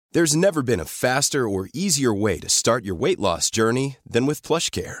There's never been a faster or easier way to start your weight loss journey than with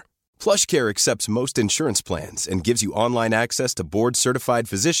PlushCare. PlushCare accepts most insurance plans and gives you online access to board-certified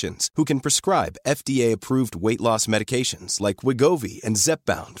physicians who can prescribe FDA-approved weight loss medications like Wegovy and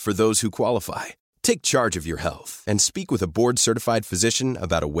Zepbound for those who qualify. Take charge of your health and speak with a board-certified physician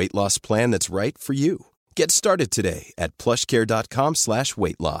about a weight loss plan that's right for you. Get started today at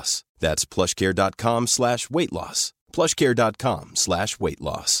plushcare.com/weight-loss. That's plushcare.com/weight-loss.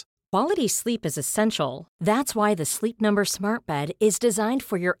 plushcare.com/weight-loss. Quality sleep is essential. That's why the Sleep Number Smart Bed is designed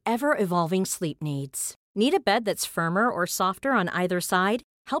for your ever-evolving sleep needs. Need a bed that's firmer or softer on either side?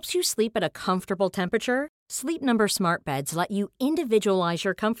 Helps you sleep at a comfortable temperature? Sleep Number Smart Beds let you individualize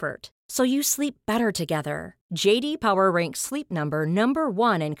your comfort, so you sleep better together. J.D. Power ranks Sleep Number number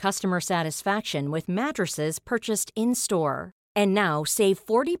 1 in customer satisfaction with mattresses purchased in-store. And now, save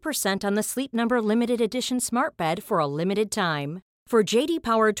 40% on the Sleep Number Limited Edition Smart Bed for a limited time. For J.D.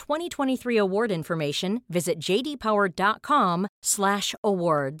 Power 2023 award information, visit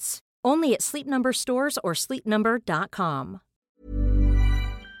jdpower.com/awards. Only at Sleep Number stores or sleepnumber.com.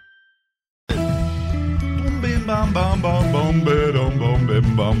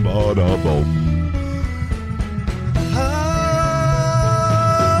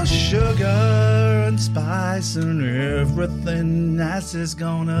 Oh, sugar and spice and everything nice is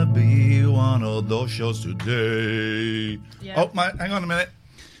gonna be one of those shows today. Yeah. Oh, hang on a minute.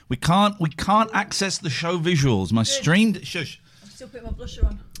 We can't access the show visuals. My stream shush. I'm still putting my blusher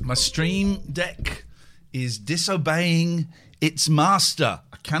on. My stream deck is disobeying its master.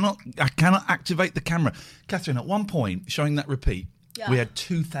 I cannot activate the camera. Catherine, at one point, showing that repeat, we had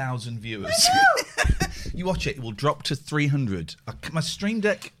 2,000 viewers. You watch it, it will drop to 300. My stream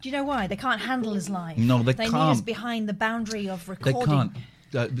deck... Do you know why? They can't handle us live. No, they can't. They need us behind the boundary of recording.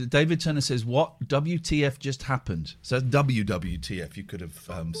 They can't. David Turner says, what WTF just happened? So that's WWTF. You could have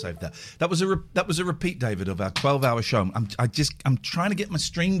saved that. That was a repeat, David, of our 12-hour show. I'm trying to get my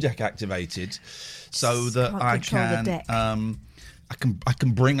stream deck activated so that I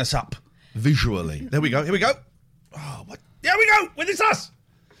can bring us up visually. There we go. Here we go. Oh, what? There we go. Well, it's us.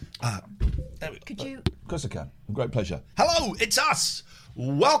 Could you? Of course I can. Great pleasure. Hello, it's us.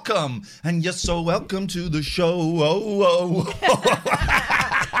 Welcome, and you're so welcome to the show.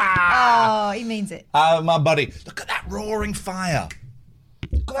 Oh, he means it. My buddy. Look at that roaring fire.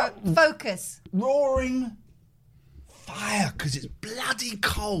 Focus. Roaring fire, because it's bloody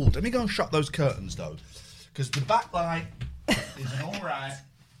cold. Let me go and shut those curtains, though, because the backlight isn't all right.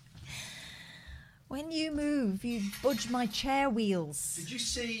 When you move, you budge my chair wheels. Did you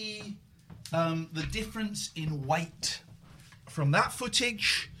see the difference in weight from that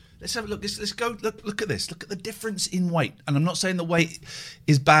footage? Let's have a look. Let's go. Look at this. Look at the difference in weight. And I'm not saying the weight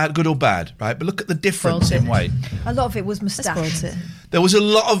is bad, good or bad, right? But look at the difference in weight. A lot of it was moustache. There was a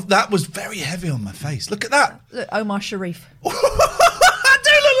lot of that was very heavy on my face. Look at that. Look, Omar Sharif. I do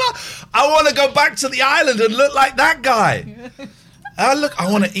look like. I want to go back to the island and look like that guy. I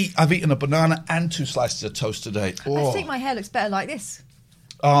want to eat. I've eaten a banana and 2 slices of toast today. Oh. I think my hair looks better like this.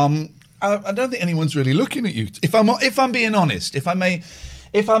 I don't think anyone's really looking at you. If I'm being honest, if I may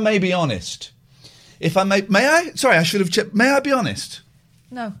be honest, may I? Sorry, I should have checked. May I be honest?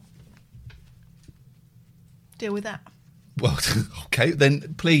 No. Deal with that. Well, okay,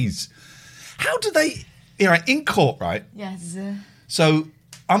 then please. How do they? In court, right? Yes. So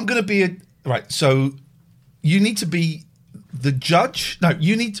I'm going to be right. So you need to be the judge. No,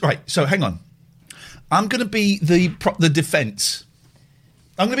 you need to, right. So hang on. I'm going to be the defense.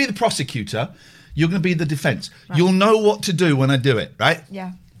 I'm going to be the prosecutor. You're going to be the defense. Right. You'll know what to do when I do it, right?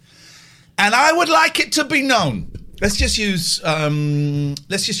 Yeah. And I would like it to be known. Let's just use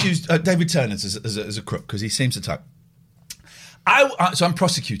David Turner as a crook, because he seems the type. So I'm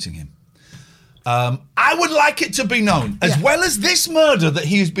prosecuting him. I would like it to be known, as well as this murder that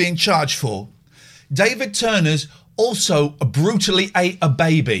he is being charged for, David Turner's also brutally ate a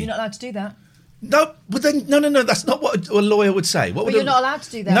baby. You're not allowed to do that. No, but then no. That's not what a lawyer would say. But you're not allowed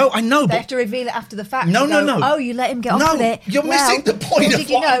to do that. No, I know. They have to reveal it after the fact. No. Oh, you let him get off with it. You're missing the point of did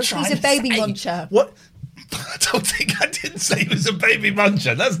you what know I'm trying he's a to baby say. muncher? What? I don't think I didn't say he was a baby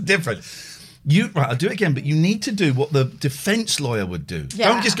muncher. That's different. Right, I'll do it again, but you need to do what the defence lawyer would do. Yeah.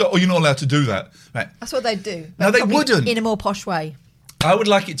 Don't just go, oh, you're not allowed to do that. Right. That's what they'd do. No, they wouldn't. In a more posh way. I would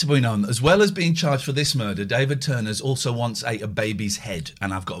like it to be known that as well as being charged for this murder, David Turner's also once ate a baby's head,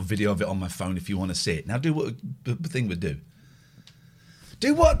 and I've got a video of it on my phone if you want to see it. Now do what the thing would do.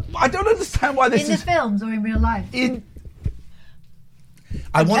 Do what? I don't understand why this is... In the films or in real life?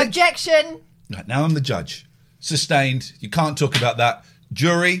 Objection! Right, now I'm the judge. Sustained. You can't talk about that.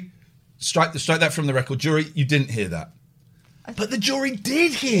 Jury, strike that from the record. Jury, you didn't hear that. But the jury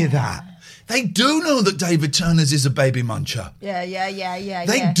did hear that. They do know that David Turners is a baby muncher. Yeah.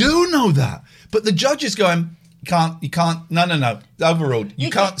 They do know that. But the judge is going, you can't, no, overruled. You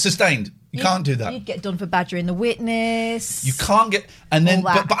can't, sustained. You can't do that. You'd get done for badgering the witness. You can't get, and then,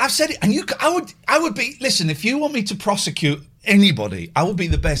 All that. but I've said it, and I would be, listen, if you want me to prosecute anybody, I would be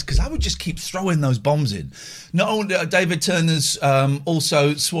the best, because I would just keep throwing those bombs in. Not only David Turners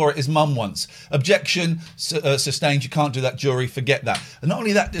also swore at his mum once. Objection, sustained, you can't do that, jury, forget that. And not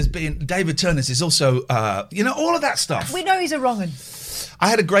only that, there's been, David Turners is also, all of that stuff. We know he's a wrong 'un. I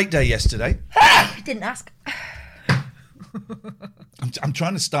had a great day yesterday. Didn't ask. I'm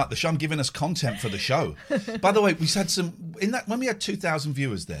trying to start the show. I'm giving us content for the show. By the way, we had when we had 2,000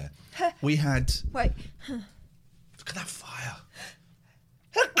 viewers there, we had, Wait. look at that fire.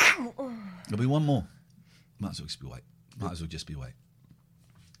 There'll be one more. Might as well just be wait. Might as well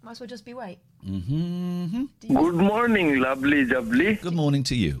just be wait. Good morning, lovely jubbly. Good morning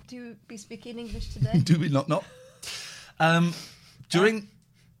to you. Do you be speaking English today? Do we not? During,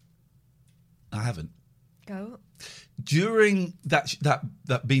 I haven't. Go. During that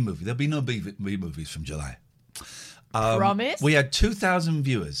B movie, there'll be no B movies from July. Promise? We had 2,000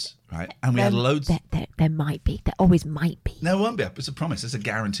 viewers, right? And we had loads. There might be. There always might be. No, it won't be. It's a promise. It's a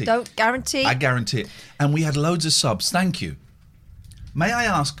guarantee. Don't guarantee. I guarantee it. And we had loads of subs. Thank you. May I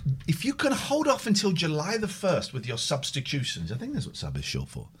ask if you can hold off until July the 1st with your substitutions? I think that's what sub is short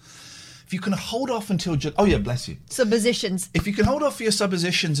for. If you can hold off until oh yeah, bless you. Suppositions. If you can hold off for your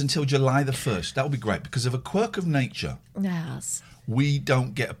suppositions until July the 1st, that would be great, because of a quirk of nature, Yes. we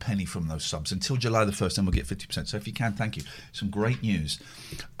don't get a penny from those subs until July the 1st, and we'll get 50%. So if you can, thank you. Some great news.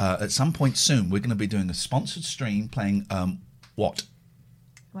 At some point soon, we're going to be doing a sponsored stream playing what?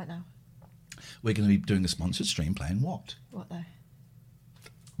 What now? We're going to be doing a sponsored stream playing what? What though?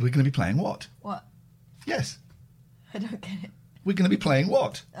 We're going to be playing what? What? Yes. I don't get it. We're going to be playing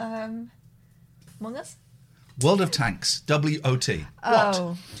what? Among Us? World of Tanks, WOT. What?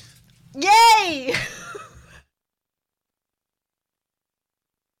 Oh. Yay!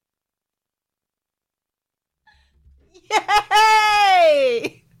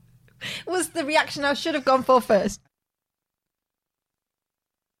 Yay! Was the reaction I should have gone for first.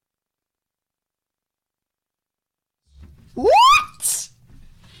 What?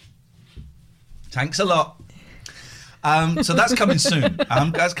 Thanks a lot. So that's coming soon.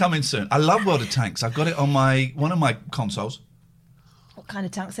 That's coming soon. I love World of Tanks. I've got it on one of my consoles. What kind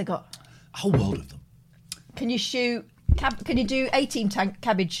of tanks they got? A whole world of them. Can you shoot? Can you do 18 tank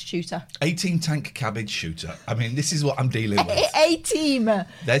cabbage shooter? 18 tank cabbage shooter. I mean, this is what I'm dealing with. 18.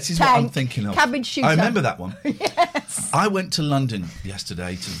 This is what I'm thinking of. Cabbage shooter. I remember that one. Yes. I went to London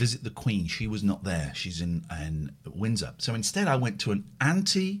yesterday to visit the Queen. She was not there. She's in Windsor. So instead, I went to an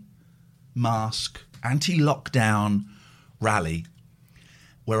anti-mask, anti-lockdown rally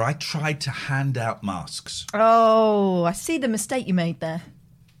where I tried to hand out masks. Oh, I see the mistake you made there.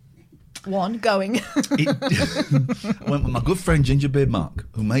 One, going. I went with my good friend Gingerbeard Mark,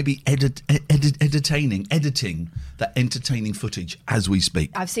 who may be editing that entertaining footage as we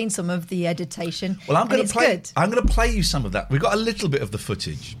speak. I've seen some of the editation. Well, I'm going to to play. Good. I'm going to play you some of that. We've got a little bit of the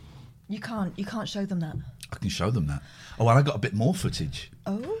footage. You can't show them that. I can show them that. Oh, well, I got a bit more footage.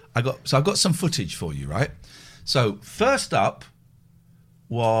 Oh. I've got some footage for you, right? So first up.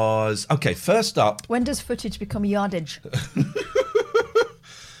 When does footage become a yardage?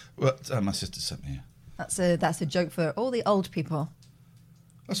 Well, my sister sent me. That's a joke for all the old people.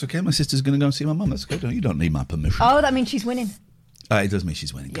 That's okay. My sister's going to go and see my mum. That's okay. You don't need my permission. Oh, that means she's winning. It does mean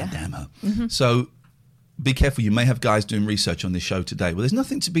she's winning. Yeah. God damn her. Mm-hmm. So be careful. You may have guys doing research on this show today. Well, there's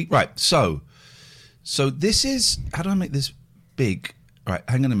nothing to be... Right. So this is... How do I make this big? Right.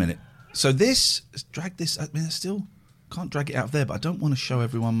 Hang on a minute. So this... Drag this... I mean, I still can't drag it out of there, but I don't want to show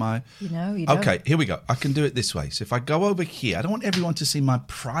everyone my... You don't. Okay, here we go. I can do it this way. So if I go over here, I don't want everyone to see my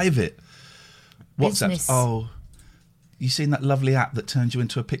private WhatsApp. Business. Oh, you seen that lovely app that turns you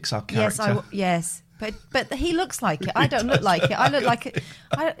into a Pixar character? Yes. But he looks like it. I don't look like it. I look like it.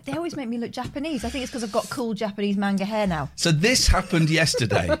 They always make me look Japanese. I think it's because I've got cool Japanese manga hair now. So this happened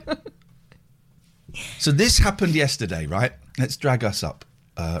yesterday. Right? Let's drag us up.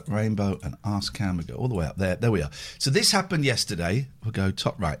 Rainbow and Ask Cam. We go all the way up there. There we are. So this happened yesterday. We'll go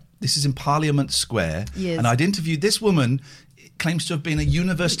top right. This is in Parliament Square. Yes. And I'd interviewed this woman. Claims to have been a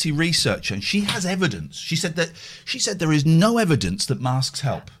university researcher, and she has evidence. She said there is no evidence that masks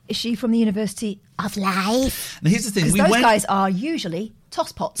help. Is she from the University of Life? And here's the thing: Because those guys are usually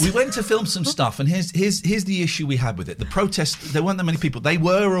tosspots. We went to film some stuff, and here's the issue we had with it. The protest. There weren't that many people. They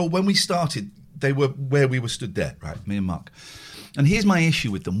were, or when we started, they were where we were stood there, right? Me and Mark. And here's my issue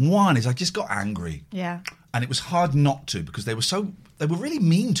with them. One is I just got angry. Yeah. And it was hard not to because they were really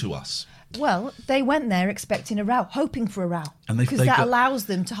mean to us. Well, they went there expecting a row, hoping for a row, And because that allows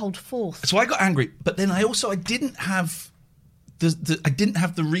them to hold forth. So I got angry, but then I didn't have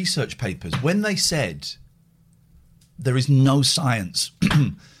the research papers when they said there is no science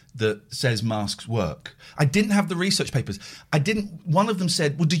that says masks work. I didn't have the research papers. One of them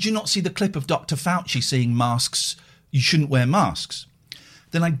said, well, did you not see the clip of Dr. Fauci saying masks, you shouldn't wear masks?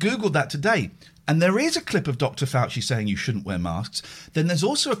 Then I Googled that today. And there is a clip of Dr. Fauci saying you shouldn't wear masks. Then there's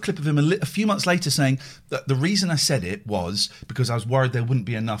also a clip of him a few months later saying that the reason I said it was because I was worried there wouldn't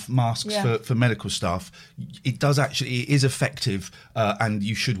be enough masks for medical staff. It is effective and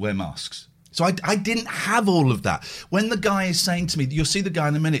you should wear masks. So I didn't have all of that. When the guy is saying to me, you'll see the guy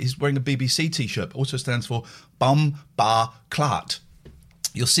in a minute, he's wearing a BBC T-shirt, also stands for Bum Bar Clat.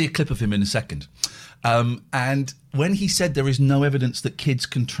 You'll see a clip of him in a second. And when he said there is no evidence that kids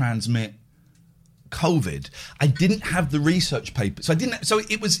can transmit COVID, I didn't have the research paper.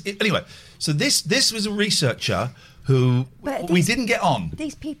 Anyway, so this was a researcher who we didn't get on.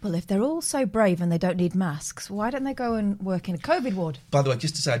 These people, if they're all so brave and they don't need masks, why don't they go and work in a COVID ward? By the way,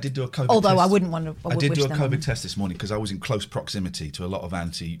 just to say, I did do a COVID test. Although I wouldn't want to. I did do a COVID test this morning because I was in close proximity to a lot of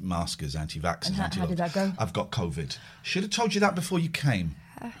anti-maskers, anti-vaxxers. And how did that go? I've got COVID. Should have told you that before you came.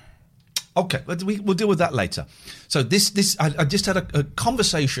 Okay, we'll deal with that later. So I just had a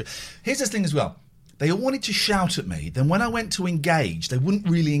conversation. Here's the thing as well. They all wanted to shout at me. Then when I went to engage, they wouldn't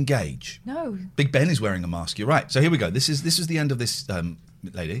really engage. No. Big Ben is wearing a mask. You're right. So here we go. This is the end of this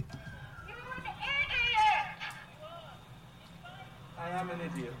lady. I am an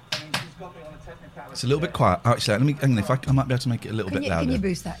idiot. I mean, she's got me on a technicality. It's a little bit quiet. Actually, I might be able to make it a little bit louder. Can you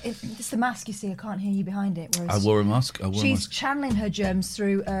boost that? It's the mask, you see. I can't hear you behind it. I wore a mask. She's channeling her germs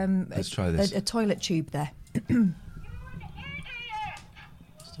through Let's try this. A toilet tube there.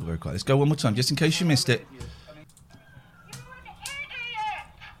 Still very quiet. Let's go one more time, just in case you missed it.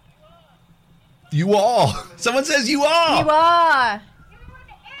 You are. Someone says you are. You are.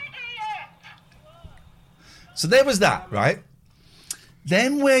 So there was that, right?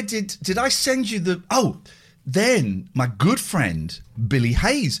 Then where did I send you the... Oh, then my good friend, Billy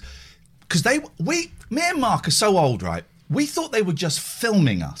Hayes, because me and Mark are so old, right? We thought they were just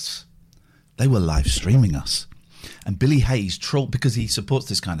filming us. They were live streaming us. And Billy Hayes trolled, because he supports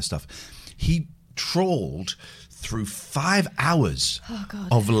this kind of stuff, he trawled through 5 hours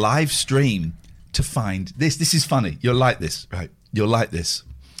of live stream to find this. This is funny. You'll like this, right? You'll like this.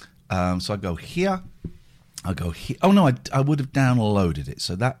 So I go here. I'll go here. Oh, no, I would have downloaded it.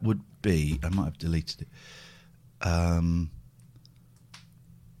 So that would be... I might have deleted it. No,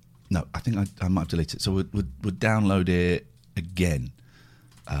 I think I might have deleted it. So we'll download it again.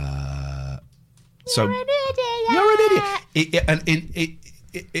 So You're an idiot. You're an idiot.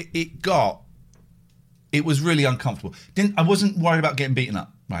 It was really uncomfortable. I wasn't worried about getting beaten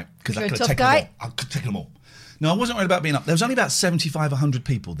up, right? Because I could have taken them all. I could take them all. No, I wasn't worried about being up. There was only about 75, 100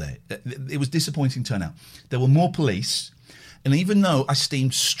 people there. It was disappointing turnout. There were more police. And even though I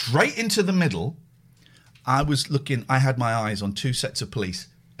steamed straight into the middle, I had my eyes on 2 sets of police.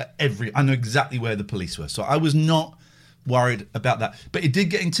 I know exactly where the police were. So I was not worried about that. But it did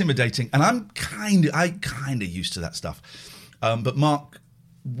get intimidating. And I kind of used to that stuff. But Mark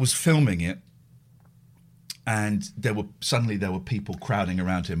was filming it. And there were people crowding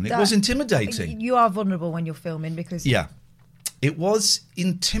around him, and it was intimidating. You are vulnerable when you're filming because it was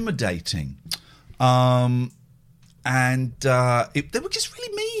intimidating, and they were just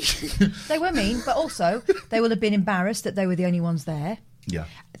really mean. They were mean, but also they will have been embarrassed that they were the only ones there. Yeah,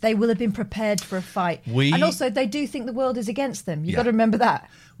 they will have been prepared for a fight, and also they do think the world is against them. You've got to remember that.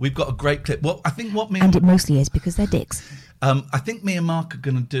 We've got a great clip. Well, I think and it mostly is because they're dicks. I think me and Mark are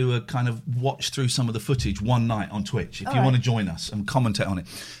going to do a kind of watch through some of the footage one night on Twitch. If you want to join us and commentate on it.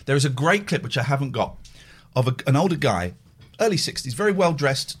 There is a great clip, which I haven't got, of an older guy, early 60s, very well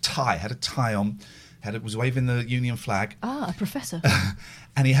dressed, had a tie on, was waving the Union flag. Ah, a professor.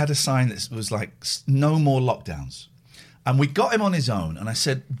 And he had a sign that was like, no more lockdowns. And we got him on his own, and I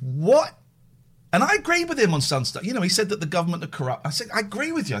said, what? And I agreed with him on some stuff. You know, he said that the government are corrupt. I said, I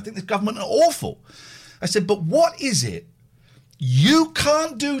agree with you. I think the government are awful. I said, but what is it you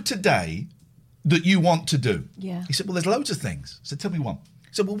can't do today that you want to do? Yeah. He said, well, there's loads of things. I said, tell me one.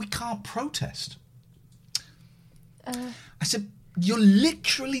 He said, well, we can't protest. I said, you're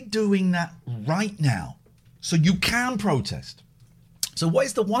literally doing that right now. So you can protest. So what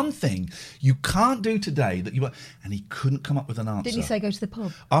is the one thing you can't do today that you... And he couldn't come up with an answer. Didn't he say go to the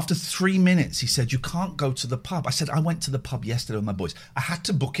pub? After 3 minutes, he said, you can't go to the pub. I said, I went to the pub yesterday with my boys. I had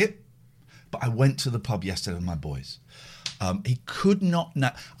to book it, but I went to the pub yesterday with my boys. He could not...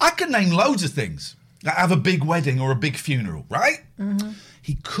 I could name loads of things. have a big wedding or a big funeral, right? Mm-hmm.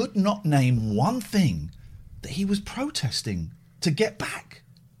 He could not name one thing that he was protesting to get back.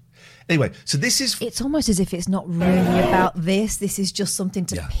 Anyway, so this is... It's almost as if it's not really about this. This is just something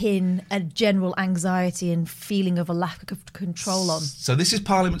to pin a general anxiety and feeling of a lack of control on. So this is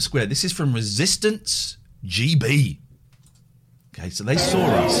Parliament Square. This is from Resistance GB. Okay, so they saw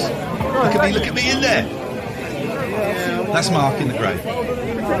us. Look at me in there. That's Mark in the grey.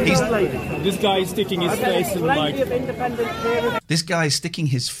 This guy is sticking his face in the mic. This guy is sticking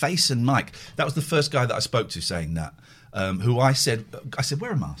his face and mic. That was the first guy that I spoke to saying that. Who I said,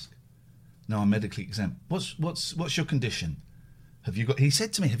 wear a mask. No, I'm medically exempt. What's your condition? He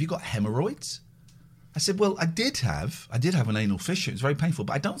said to me, have you got hemorrhoids? I said, well, I did have an anal fissure. It's very painful,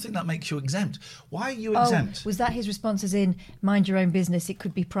 but I don't think that makes you exempt. Why are you exempt? Was that his response as in, mind your own business, it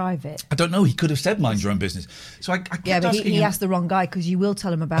could be private? I don't know. He could have said mind your own business. So I kept asking him. He asked the wrong guy, because you will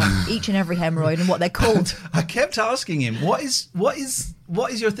tell him about each and every hemorrhoid and what they're called. I kept asking him, what is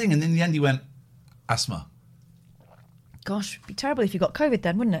your thing? And then in the end he went, asthma. Gosh, it'd be terrible if you got COVID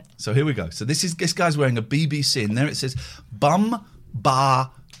then, wouldn't it? So here we go. So this guy's wearing a BBC, and there it says, bum,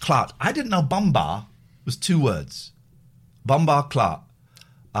 bar, clot. I didn't know bum bar was 2 words. Bum, bar, clot.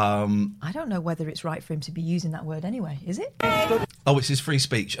 I don't know whether it's right for him to be using that word anyway, is it? Oh, it's his free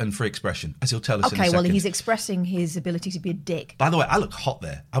speech and free expression, as he'll tell us in a Okay, second. well, he's expressing his ability to be a dick. By the way, I look hot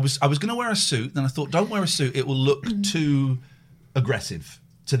there. I was going to wear a suit, then I thought, don't wear a suit. It will look too aggressive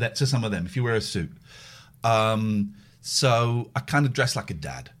to some of them if you wear a suit. So I kind of dressed like a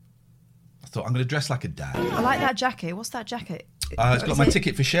dad. I thought, I'm going to dress like a dad. I like that jacket. What's that jacket? It's got my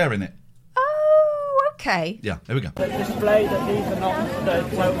ticket for share in it. Oh, okay. Yeah, there we go. Display that these are not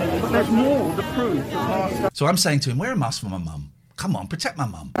totally... There's more to prove. So I'm saying to him, wear a mask for my mum. Come on, protect my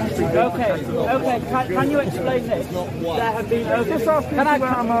mum. Okay. Can you explain this? There have been... Can I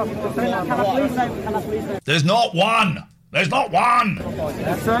please know? There's not one. There's not one.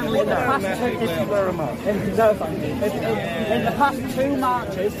 Certainly in the past in the past 2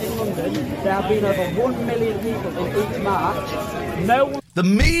 marches in London, there have been over 1 million people in each march. No one... The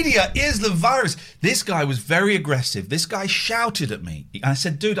media is the virus. This guy was very aggressive. This guy shouted at me. I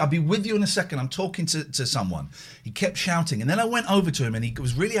said, dude, I'll be with you in a second. I'm talking to someone. He kept shouting. And then I went over to him and he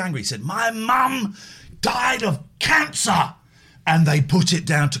was really angry. He said, my mum died of cancer. And they put it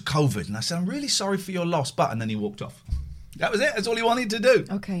down to COVID. And I said, I'm really sorry for your loss. But, and then he walked off. That was it. That's all he wanted to do.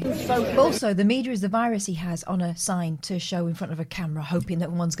 Okay. So also, the media is the virus he has on a sign to show in front of a camera, hoping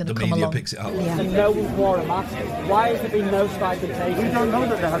that one's going to come along. The media picks it up. Yeah. And no one wore a mask. Why has there been no spike in cases? We don't know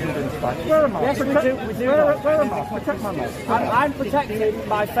that there hasn't been a spike. Wear a mask. Yes, we do. Wear a mask. Protect my mask. I'm protecting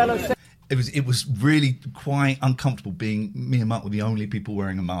my fellow citizens. It was really quite uncomfortable being me and Mark were the only people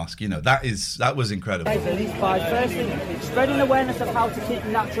wearing a mask. You know, that was incredible. By firstly spreading awareness of how to keep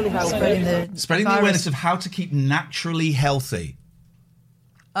naturally healthy. Spreading the awareness of how to keep naturally healthy.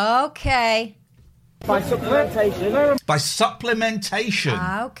 Okay. By supplementation. By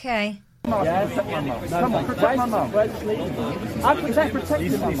supplementation. Okay. Yes. Come on, protect my mum. I'm protecting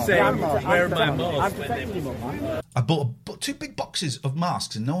my mum. Wear my mask. I'm protecting your mum. I bought 2 big boxes of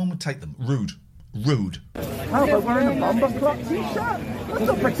masks and no one would take them. Rude. How about wearing a bomber clock t-shirt? That's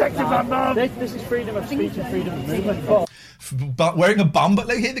not protecting my mum. This is freedom of speech and freedom of movement. But wearing a bomber,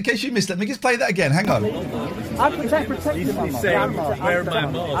 like, in case you missed, let me just play that again. Hang on. I'm protecting my mum. Wear my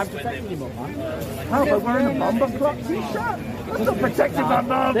mask. I'm protecting your mum. How about wearing a bomber clock t-shirt? That's not protecting my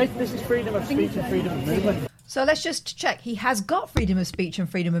mum. This is freedom of speech and freedom of movement. So let's just check. He has got freedom of speech and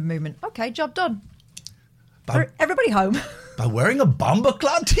freedom of movement. Okay, job done. Everybody home. By wearing a bomber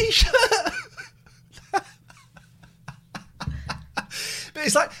club t-shirt? But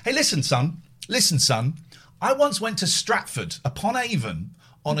it's like, hey, listen, son. I once went to Stratford upon Avon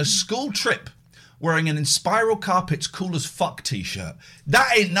on a school trip wearing an Inspiral Carpets Cool as Fuck t-shirt.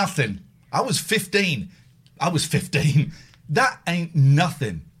 That ain't nothing. I was 15. That ain't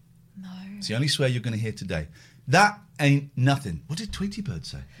nothing. No. It's the only swear you're going to hear today. That ain't nothing. What did Tweety Bird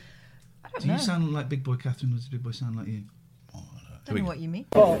say? I don't Do know. you sound like Big Boy Catherine? Does Big Boy sound like you? I don't know what you mean.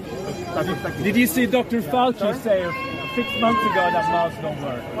 Did you see Dr. Fauci say 6 months ago that masks don't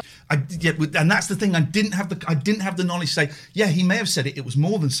work? And that's the thing. I didn't have the knowledge to say. Yeah, he may have said it. It was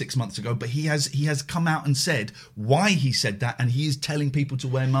more than 6 months ago, but he has come out and said why he said that, and he is telling people to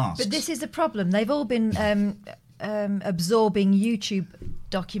wear masks. But this is the problem. They've all been absorbing YouTube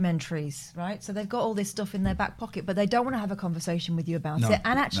documentaries, right? So they've got all this stuff in their back pocket, but they don't want to have a conversation with you about it.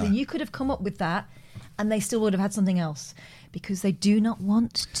 And actually, you could have come up with that, and they still would have had something else, because they do not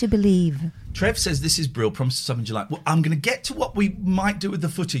want to believe. Trev says this is Brill, promised to 7 July. Well, I'm going to get to what we might do with the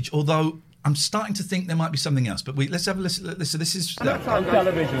footage, although I'm starting to think there might be something else, but let's have a listen. Listen, this is One at a time,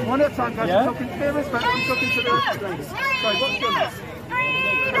 television. One at a time, guys. Yeah? We're talking to the respect. We're talking to the respect. Sorry, what's your name?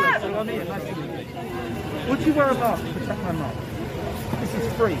 Would you wear a mask to protect my mum? This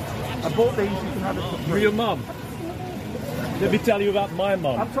is free. I bought these. You can have it for free. For your mum. Let me tell you about my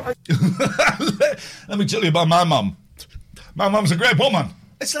mum. Let me tell you about my mum. My mum's a great woman.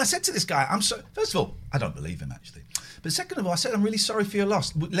 Listen, I said to this guy, first of all, I don't believe him actually. But second of all, I said, I'm really sorry for your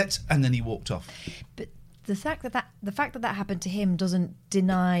loss. And then he walked off. But the fact that happened to him doesn't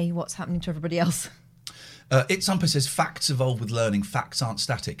deny what's happening to everybody else. Itzumper says, facts evolve with learning, facts aren't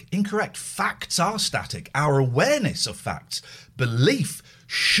static. Incorrect. Facts are static. Our awareness of facts, belief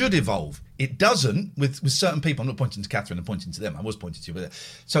should evolve. It doesn't with certain people. I'm not pointing to Catherine, I'm pointing to them. I was pointing to you. But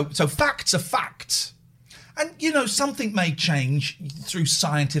so facts are facts. And, something may change through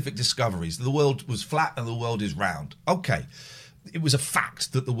scientific discoveries. The world was flat and the world is round. Okay. It was a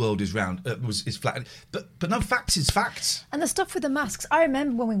fact that the world is round, is flat. But no, facts is facts. And the stuff with the masks, I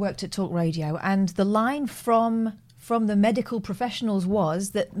remember when we worked at Talk Radio, and the line from the medical professionals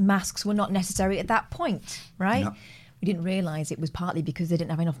was that masks were not necessary at that point, right? No. We didn't realise it was partly because they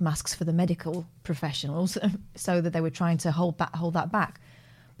didn't have enough masks for the medical professionals, so that they were trying to hold that back.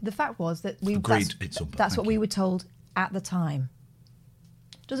 But the fact was that that's what we were told at the time.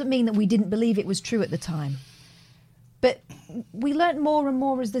 Doesn't mean that we didn't believe it was true at the time. But we learnt more and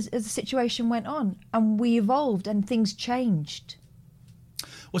more as the situation went on, and we evolved and things changed.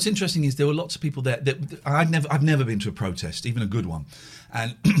 What's interesting is there were lots of people there that I've never been to a protest, even a good one.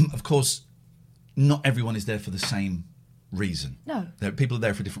 And of course, not everyone is there for the same reason. No. People are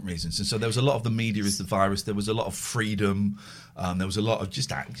there for different reasons. And so there was a lot of the media is the virus. There was a lot of freedom. There was a lot of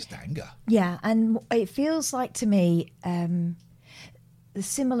just anger. Yeah, and it feels like to me... the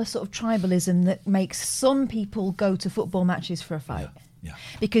similar sort of tribalism that makes some people go to football matches for a fight. Yeah.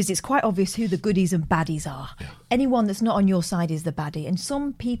 Because it's quite obvious who the goodies and baddies are. Yeah. Anyone that's not on your side is the baddie. And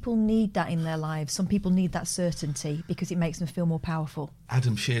some people need that in their lives. Some people need that certainty because it makes them feel more powerful.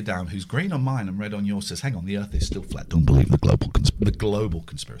 Adam Sheardown, who's green on mine and red on yours, says, hang on, the earth is still flat. Don't believe the global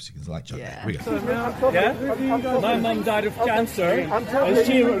conspiracy. It's like, yeah. Here we go. Yeah? My mum died of cancer, and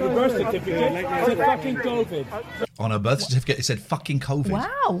she wrote the birth certificate. It said fucking COVID. On her birth certificate, it said fucking COVID.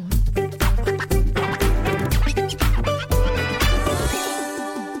 Wow.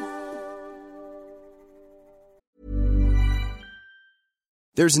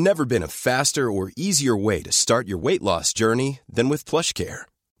 There's never been a faster or easier way to start your weight loss journey than with PlushCare.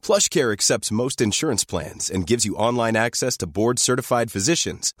 PlushCare accepts most insurance plans and gives you online access to board-certified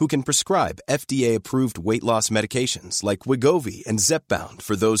physicians who can prescribe FDA-approved weight loss medications like Wegovy and Zepbound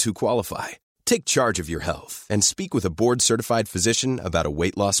for those who qualify. Take charge of your health and speak with a board-certified physician about a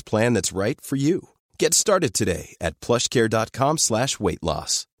weight loss plan that's right for you. Get started today at plushcare.com/weight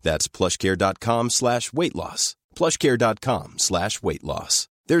loss. That's plushcare.com/weight loss. plushcare.com/weight loss.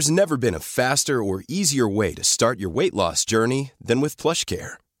 There's never been a faster or easier way to start your weight loss journey than with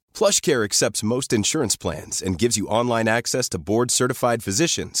PlushCare. PlushCare accepts most insurance plans and gives you online access to board-certified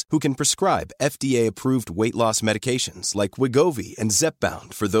physicians who can prescribe FDA-approved weight loss medications like Wegovy and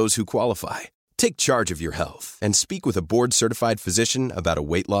Zepbound for those who qualify. Take charge of your health and speak with a board-certified physician about a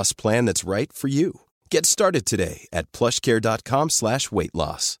weight loss plan that's right for you. Get started today at plushcare.com/weight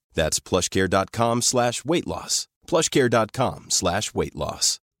loss. That's plushcare.com/weight loss. plushcare.com/weight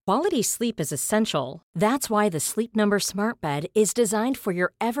loss. Quality sleep is essential. That's why the Sleep Number Smart Bed is designed for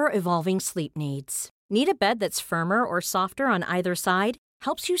your ever-evolving sleep needs. Need a bed that's firmer or softer on either side?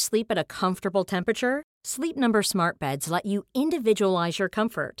 Helps you sleep at a comfortable temperature? Sleep Number Smart Beds let you individualize your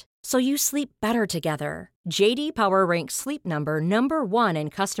comfort, so you sleep better together. J.D. Power ranks Sleep Number #1 in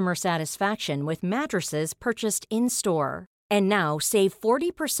customer satisfaction with mattresses purchased in-store. And now, save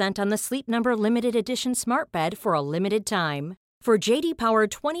 40% on the Sleep Number Limited Edition Smart Bed for a limited time. For J.D. Power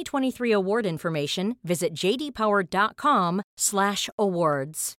 2023 award information, visit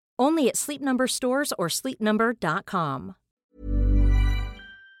jdpower.com/awards. Only at Sleep Number stores or sleepnumber.com.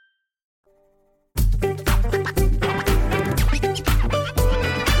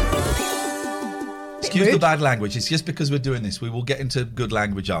 Excuse the bad language. It's just because we're doing this. We will get into good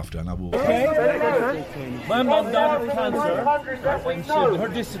language after, and I will. Okay. My mum died of cancer.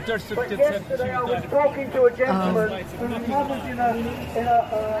 Her certificate said she I was talking to a gentleman whose mum was in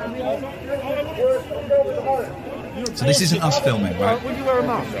So this isn't us filming, right? Would you wear a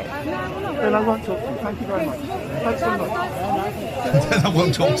mask? Then I won't talk to you. Thank you very much. Thanks so much. Then I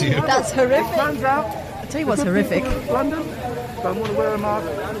won't talk to you. That's horrific. It turns out, I'll tell you what's horrific. London don't want to wear a mask.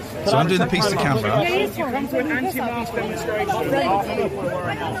 So I'm doing the piece to camera.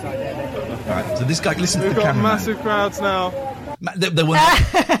 Right, so this guy, listen to the camera. Massive crowds now.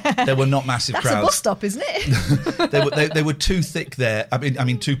 There were not massive That's crowds. a bus stop, isn't it? They were too thick there. I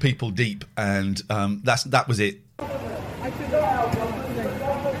mean, 2 people deep, and that was it.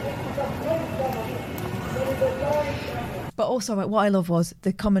 But also, what I love was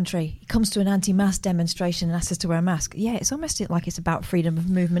the commentary. He comes to an anti-mask demonstration and asks us to wear a mask. Yeah, it's almost like it's about freedom of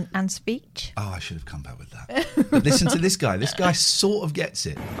movement and speech. Oh, I should have come back with that. But listen to this guy. This guy sort of gets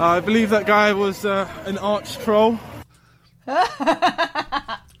it. I believe that guy was an arch troll.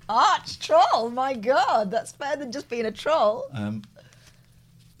 Arch troll? My God, that's better than just being a troll.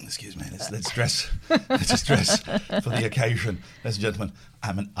 Excuse me. Let's dress. Let's dress for the occasion, ladies and gentlemen.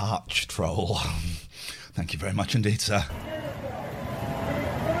 I'm an arch troll. Thank you very much indeed, sir.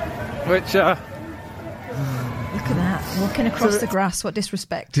 Which, Look at that, walking across the grass. What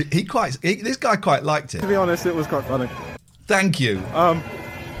disrespect. This guy quite liked it. to be honest, it was quite funny. Thank you.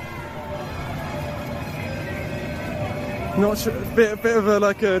 Not sure, bit of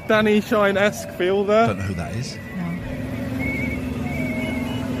a Danny Shine-esque feel there. Don't know who that is.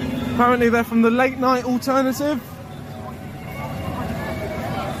 Apparently they're from the Late Night Alternative.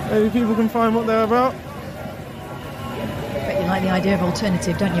 Maybe people can find what they're about. Bet you like the idea of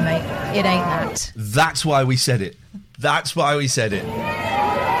alternative, don't you, mate? It ain't that. That's why we said it. That's why we said it.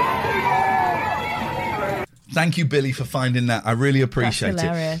 Thank you, Billy, for finding that. I really appreciate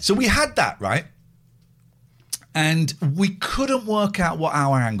it. So we had that, right? And we couldn't work out what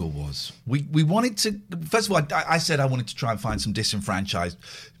our angle was. We wanted to... First of all, I said I wanted to try and find some disenfranchised,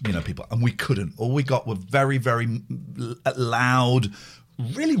 people, and we couldn't. All we got were very, very loud,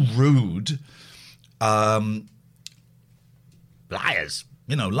 really rude liars. Liars.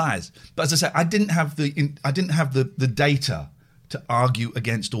 But as I said, I didn't have the data to argue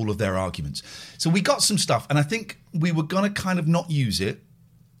against all of their arguments. So we got some stuff, and I think we were going to kind of not use it.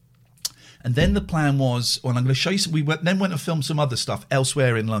 And then the plan was, and I'm going to show you some, we went and filmed some other stuff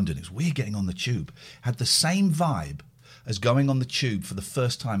elsewhere in London. It was weird getting on the tube. Had the same vibe as going on the tube for the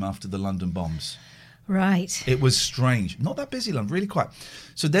first time after the London bombs. Right. It was strange. Not that busy, London, really quiet.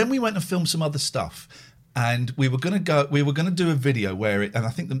 So then we went and filmed some other stuff. And we were going to do a video where and I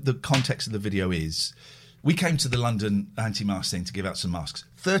think the context of the video is, we came to the London anti-mask thing to give out some masks.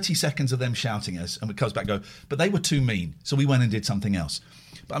 30 seconds of them shouting at us, and we comes back and go, but they were too mean. So we went and did something else.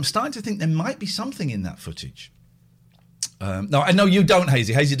 But I'm starting to think there might be something in that footage. No, I know you don't,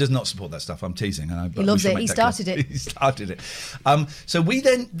 Hazy. Hazy does not support that stuff. I'm teasing. He loves it. He started it. He started it. So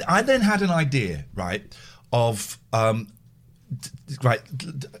I then had an idea, right, of... right,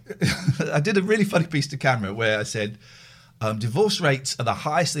 I did a really funny piece to camera where I said, divorce rates are the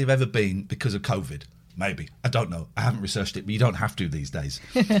highest they've ever been because of COVID. Maybe. I don't know. I haven't researched it, but you don't have to these days.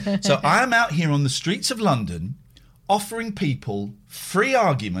 So I am out here on the streets of London offering people free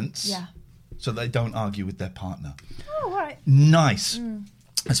arguments so they don't argue with their partner. Oh, right. Nice. And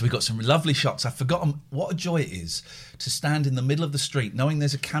so we got some lovely shots. I've forgotten what a joy it is to stand in the middle of the street knowing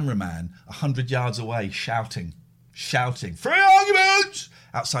there's a cameraman 100 yards away shouting, free arguments,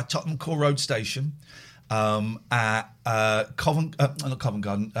 outside Tottenham Court Road Station, at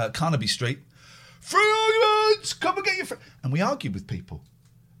Carnaby Street. Free arguments, come and get your and we argued with people.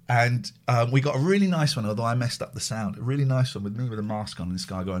 And we got a really nice one, although I messed up the sound. A really nice one with me with a mask on and this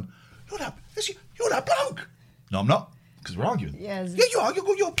guy going, you're that bloke. No, I'm not, because we're arguing. Yes. Yeah, you are.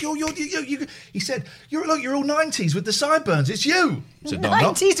 You're, he said, you're all 90s with the sideburns. It's you. I said, no, I'm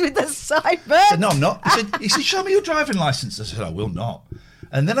not. 90s with the sideburns? I said, no, I'm not. He said, show me your driving licence. I said, I will not.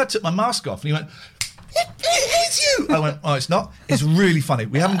 And then I took my mask off and he went, it's you. I went, oh, it's not. It's really funny.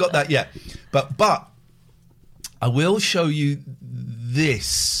 We haven't got that yet. But I will show you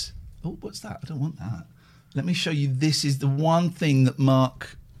this. Oh, what's that? I don't want that. Let me show you. This is the one thing that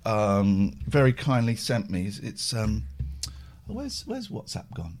Mark very kindly sent me. It's where's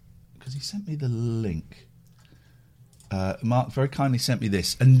WhatsApp gone? Because he sent me the link. Mark very kindly sent me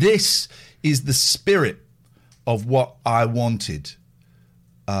this, and this is the of what I wanted.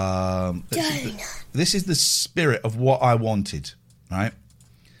 This is the spirit of what I wanted, right?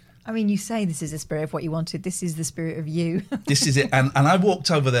 I mean, you say this is the spirit of what you wanted. This is the spirit of you. This is it. And I walked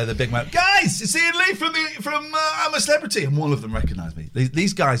over there, the big man. Guys, it's Ian Lee from I'm a Celebrity. And all of them recognised me.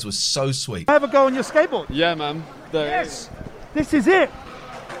 These guys were so sweet. Have a go on your skateboard? Yeah, man. Yes. This is it.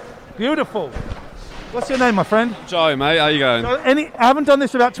 Beautiful. What's your name, my friend? Joe, mate. How you going? So I haven't done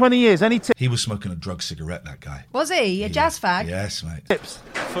this for about 20 years. Any tips? He was smoking a drug cigarette, that guy. Was he? A jazz fag? Yes, mate. Tips.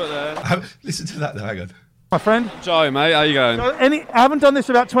 Foot there. Listen to that, though. Hang on. My friend? Joe, mate. How you going? So I haven't done this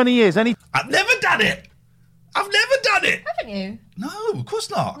for about 20 years. I've never done it. Haven't you? No, of course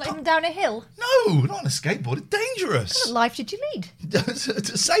not. Not even down a hill? No, not on a skateboard. It's dangerous. What life did you lead? It's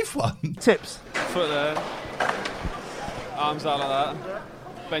a safe one. Tips. Foot there. Arms out like that.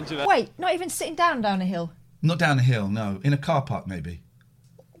 Benjamin. Wait, not even sitting down a hill? Not down a hill, no. In a car park, maybe.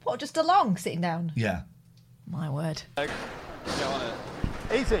 What, just along, sitting down? Yeah. My word. Get on it.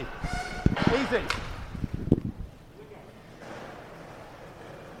 Easy. Easy.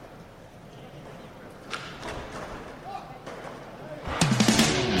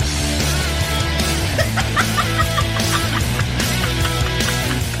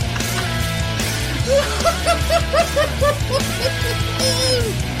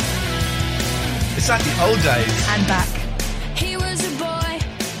 It's like the old days. And back. He was a boy,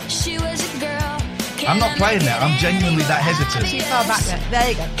 she was a girl. I'm not playing that. I'm genuinely that hesitant. Too far back there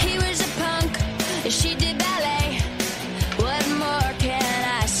you go. He was a punk, she did ballet. What more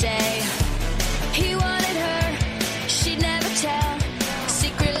can I say? He wanted her, she'd never tell.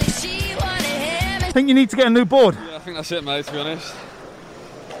 Secretly she wanted him. I think you need to get a new board. Yeah, I think that's it, mate, to be honest.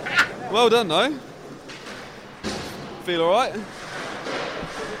 Well done, though. Feel alright?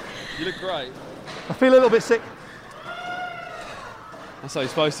 You look great. I feel a little bit sick. That's how you're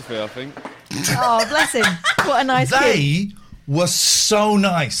supposed to feel, I think. Oh, bless him. What a nice kid. They were so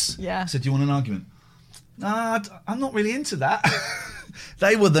nice. Yeah. I said, do you want an argument? I'm not really into that.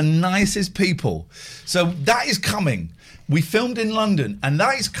 They were the nicest people. So that is coming. We filmed in London and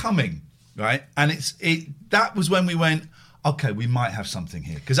that is coming, right? And that was when we went, okay, we might have something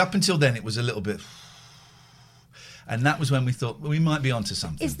here. Because up until then it was a little bit... And that was when we thought, well, we might be onto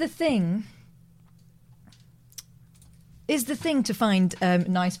something. Is the thing to find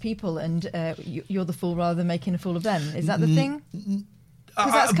nice people and you're the fool rather than making a fool of them? Is that the thing?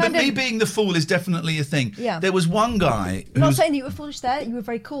 But me being the fool is definitely a thing. Yeah. There was one guy I'm not saying that you were foolish there. You were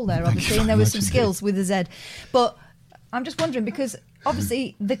very cool there, obviously, and there were some skills with a Z. But I'm just wondering, because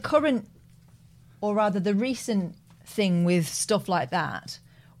obviously the current, or rather the recent thing with stuff like that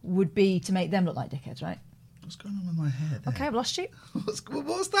would be to make them look like dickheads, right? What's going on with my hair there? Okay, I've lost you.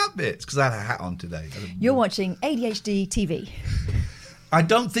 What's that bit? It's because I had a hat on today. You're watching ADHD TV. I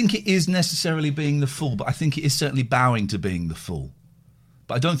don't think it is necessarily being the fool, but I think it is certainly bowing to being the fool.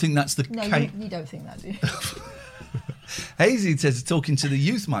 But I don't think that's the No, case. you don't think that, do you? Hazy says talking to the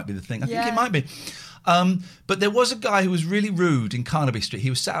youth might be the thing. I think it might be. But there was a guy who was really rude in Carnaby Street. He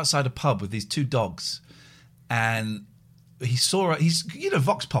was sat outside a pub with these two dogs, and he saw he's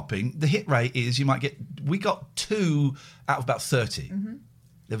vox popping. The hit rate is we got 2 out of about 30. Mm-hmm.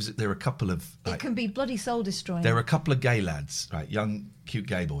 There were a couple of it can be bloody soul destroying. There were a couple of gay lads, right, young cute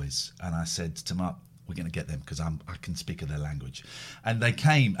gay boys, and I said to Mark, we're going to get them because I can speak their language. And they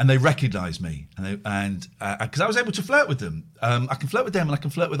came and they recognised me, and because I was able to flirt with them. I can flirt with them and I can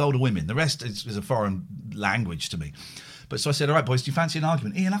flirt with older women. The rest is a foreign language to me. But so I said, all right, boys, do you fancy an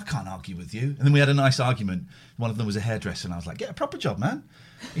argument? Ian, I can't argue with you. And then we had a nice argument. One of them was a hairdresser, and I was like, get a proper job, man.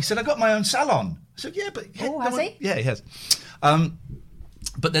 He said, I got my own salon. I said, yeah, but... Oh, has he? Yeah, he has.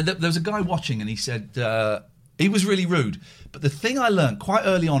 But there was a guy watching, and he said... he was really rude. But the thing I learned quite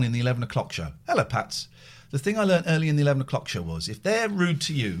early on in the 11 o'clock show... Hello, Pats. The thing I learned early in the 11 o'clock show was, if they're rude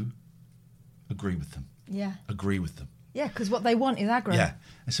to you, agree with them. Yeah. Agree with them. Yeah, because what they want is aggro. Yeah.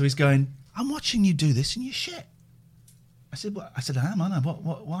 And so he's going, I'm watching you do this and you're shit. I said, what? I said, I am, aren't I?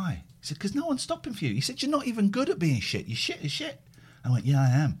 What, why? He said, because no one's stopping for you. He said, you're not even good at being shit. You're shit as shit. I went, yeah, I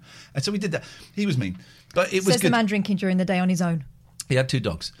am. And so we did that. He was mean. But it was Says good. the man drinking during the day on his own. He had 2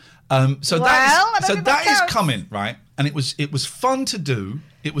 dogs. That is coming, right? And it was fun to do.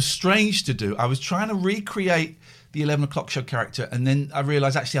 It was strange to do. I was trying to recreate the 11 o'clock show character, and then I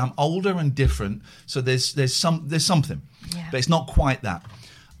realised actually I'm older and different, so there's something, but it's not quite that.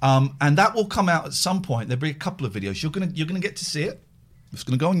 And that will come out at some point. There'll be a couple of videos. You're gonna get to see it. It's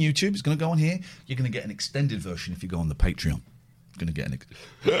gonna go on YouTube. It's gonna go on here. You're gonna get an extended version if you go on the Patreon. You're gonna get an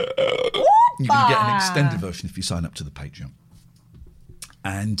extended version if you sign up to the Patreon.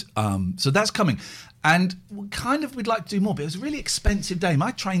 And so that's coming. And we'd like to do more, but it was a really expensive day.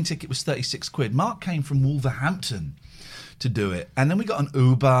 My train ticket was 36 quid. Mark came from Wolverhampton to do it. And then we got an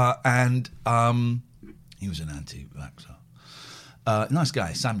Uber, and he was an anti-vaxxer. Nice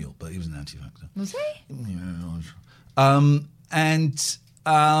guy, Samuel, but he was an anti-vaxxer. Was he?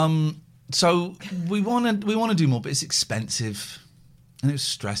 So we want to do more, but it's expensive. And it was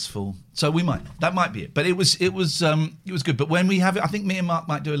stressful, so that might be it. But it was good. But when we have it, I think me and Mark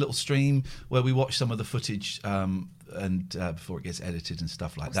might do a little stream where we watch some of the footage and before it gets edited and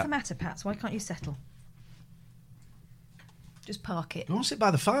stuff like that. What's the matter, Pats? Why can't you settle? Just park it. You want to sit by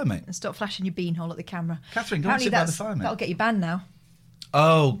the fire, mate? And stop flashing your beanhole at the camera. Catherine, go and sit by the fire, mate. That'll get you banned now.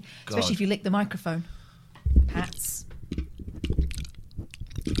 Oh, God. Especially if you lick the microphone. Pats.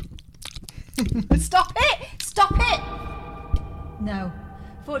 Stop it! Stop it! No.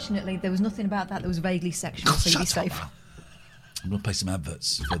 Fortunately, there was nothing about that was vaguely sexual, so you'd be safe. I'm going to play some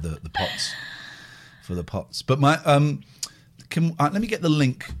adverts for the pots. For the pots. But my let me get the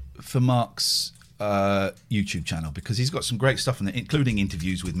link for Mark's YouTube channel, because he's got some great stuff on there, including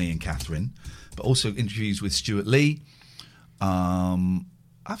interviews with me and Catherine, but also interviews with Stuart Lee.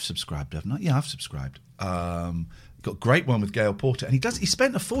 I've subscribed, haven't I? Yeah, I've subscribed. Got a great one with Gail Porter, and he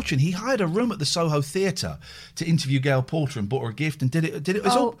spent a fortune. He hired a room at the Soho Theatre to interview Gail Porter and bought her a gift and did it. It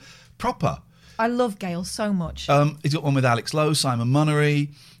was all proper. I love Gail so much. He's got one with Alex Lowe, Simon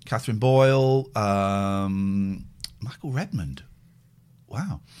Munnery, Catherine Boyle, Michael Redmond.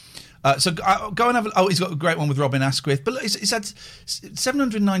 Wow. So go and have a... Oh, he's got a great one with Robin Asquith. But look, it's had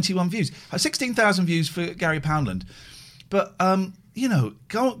 791 views. 16,000 views for Gary Poundland. But, go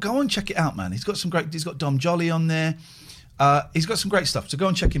and check it out, man. He's got some great... He's got Dom Jolly on there. He's got some great stuff. So go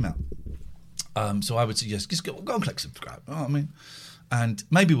and check him out. So I would suggest just go and click subscribe. You know what I mean? And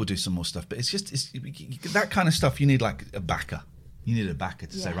maybe we'll do some more stuff. But it's that kind of stuff, you need like a backer. You need a backer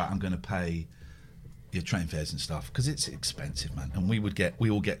to say, right, I'm going to pay your train fares and stuff, because it's expensive, man. And we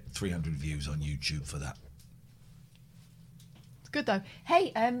all get 300 views on YouTube for that. It's good though.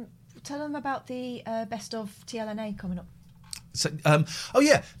 Hey, tell them about the best of TLNA coming up. So,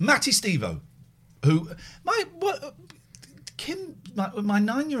 Matty Stevo, who my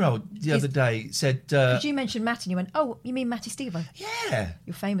 9-year-old the other day said. Did you mention Matty and you went, oh, you mean Matty Stevo? Yeah,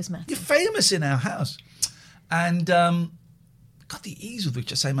 you're famous, Matty. You're famous in our house, and. God, the ease with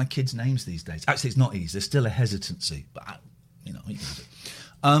which I say my kids' names these days. Actually, it's not ease. There's still a hesitancy, but you can do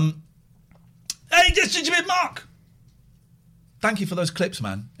it. Hey, just Mark. Thank you for those clips,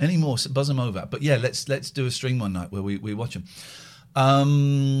 man. Any more? Buzz them over. But yeah, let's do a stream one night where we watch them.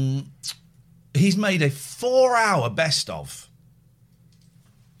 He's made a 4-hour best of.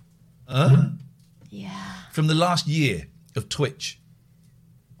 Yeah. From the last year of Twitch.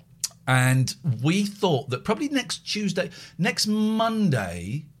 And we thought that probably next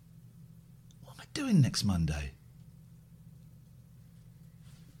Monday. What am I doing next Monday?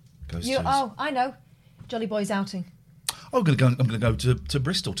 I know. Jolly Boy's outing. Oh, I'm going to go to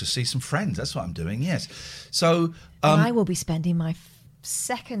Bristol to see some friends. That's what I'm doing. Yes. So and I will be spending my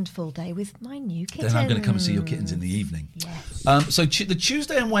second full day with my new kittens. Then I'm going to come and see your kittens in the evening. Yes. So the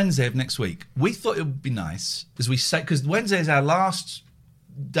Tuesday and Wednesday of next week, we thought it would be nice, as we say, because Wednesday is our last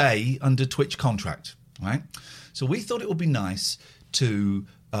day under Twitch contract, right? So we thought it would be nice to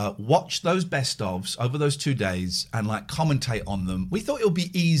watch those best ofs over those 2 days and like commentate on them. We thought it would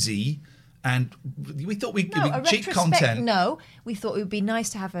be easy, and we thought we'd give it cheap content. No, we thought it would be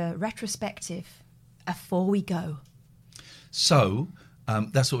nice to have a retrospective before we go. So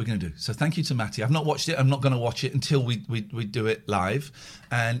that's what we're going to do. So thank you to Matty. I've not watched it. I'm not going to watch it until we do it live,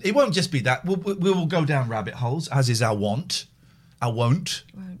 and it won't just be that. We will go down rabbit holes, as is our want. I won't.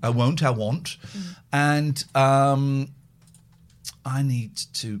 And I need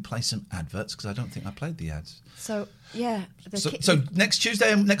to play some adverts, because I don't think I played the ads. So yeah. So next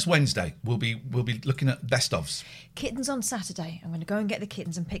Tuesday and next Wednesday we'll be looking at best ofs. Kittens on Saturday. I'm going to go and get the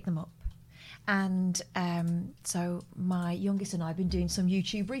kittens and pick them up. And so my youngest and I have been doing some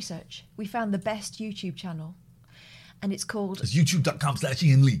YouTube research. We found the best YouTube channel. And it's called... It's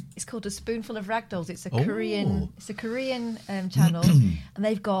youtube.com/Ian Lee. It's called A Spoonful of Ragdolls. It's a Korean channel. And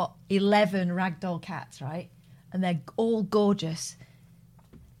they've got 11 ragdoll cats, right? And they're all gorgeous.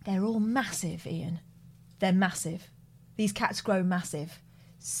 They're all massive, Ian. They're massive. These cats grow massive.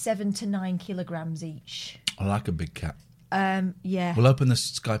 7 to 9 kilograms each. I like a big cat. Yeah. We'll open the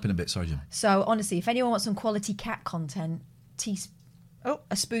Skype in a bit. Sorry, Jim. So, honestly, if anyone wants some quality cat content,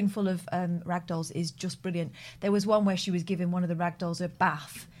 a spoonful of ragdolls is just brilliant. There was one where she was giving one of the ragdolls a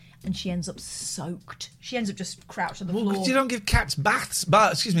bath, and she ends up soaked. She ends up just crouched on the floor. You don't give cats baths.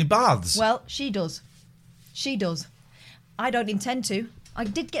 Well, she does. I don't intend to. I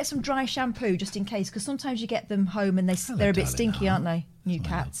did get some dry shampoo just in case, because sometimes you get them home and they're a bit stinky, aren't they? New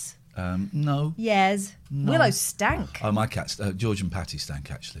cats. No. Yes. No. Willow stank. Oh, my cats, George and Patty stank,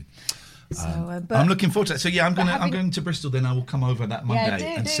 actually. So, I'm looking forward to it. So yeah, I'm going to Bristol. Then I will come over that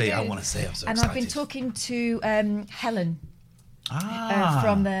Monday and see. I want to see. I'm so excited. I've been talking to Helen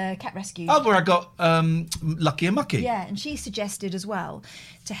from the Cat Rescue. Oh, where I got Lucky and Mucky. Yeah, and she suggested as well,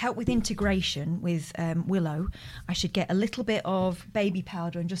 to help with integration with Willow, I should get a little bit of baby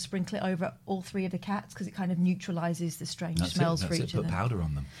powder and just sprinkle it over all 3 of the cats, because it kind of neutralises the strange smells for each of them. Put powder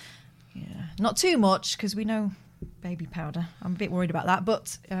on them. Yeah, not too much, because we know baby powder. I'm a bit worried about that,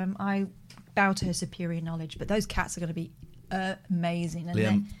 but I bow to her superior knowledge. But those cats are going to be amazing.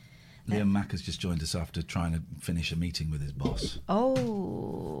 And Liam Mack has just joined us after trying to finish a meeting with his boss.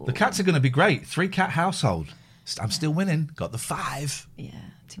 Oh. The cats are going to be great. 3-cat household. I'm still winning. Got the 5. Yeah,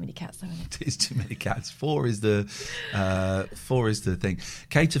 too many cats though. It is too many cats. 4 is the thing.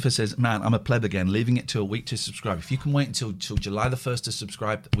 Caterfer says, man, I'm a pleb again, leaving it to a week to subscribe. If you can wait until July the 1st to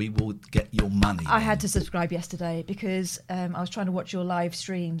subscribe, we will get your money. I had to subscribe yesterday because I was trying to watch your live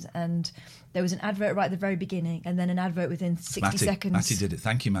streams and there was an advert right at the very beginning and then an advert within 60 seconds. Matty did it.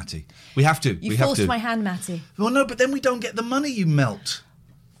 Thank you, Matty. We have to. You forced my hand, Matty. Well, no, but then we don't get the money, you melt.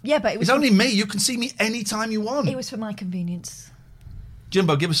 Yeah, but it's only me. You can see me anytime you want. It was for my convenience.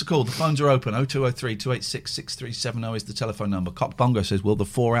 Jimbo, give us a call. The phones are open. 0203 286 6370 is the telephone number. Cock Bongo says, will the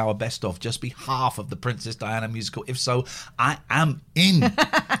 4-hour best of just be half of the Princess Diana musical? If so, I am in.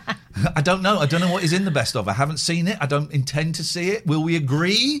 I don't know. I don't know what is in the best of. I haven't seen it. I don't intend to see it. Will we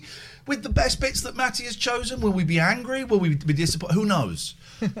agree with the best bits that Matty has chosen? Will we be angry? Will we be disappointed? Who knows?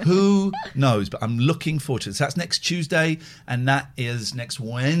 Who knows? But I'm looking forward to it. So that's next Tuesday, and that is next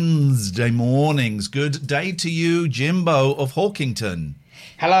Wednesday mornings. Good day to you, Jimbo of Hawkington.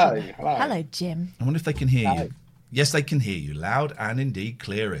 Hello. Hello, Jim. I wonder if they can hear you. Yes, they can hear you, loud and indeed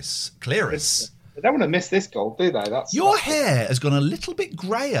clearest. They don't want to miss this goal, do they? Your hair has gone a little bit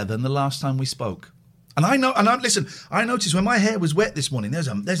grayer than the last time we spoke. And I noticed when my hair was wet this morning, there's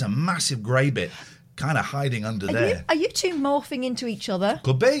a massive grey bit kind of hiding under there. Are you two morphing into each other?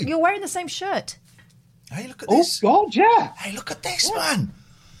 Could be. You're wearing the same shirt. Hey, look at this. Oh God, yeah. Hey, look at this, man.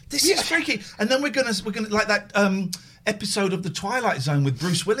 This is freaky. And then we're gonna like that episode of The Twilight Zone with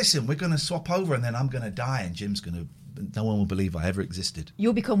Bruce Willis in. We're gonna swap over, and then I'm gonna die, and Jim's gonna. No one will believe I ever existed.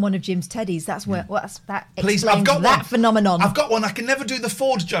 You'll become one of Jim's teddies. That's where that Please, explains I've got that one. phenomenon. I've got one. I can never do the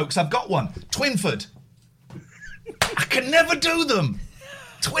Ford jokes. I've got one. Twinford. I can never do them.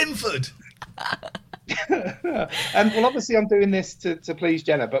 Twinford. Well, obviously, I'm doing this to please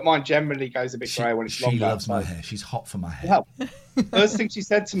Jenna, but mine generally goes a bit grey when it's longer. She loves my hair. She's hot for my hair. Well, first thing she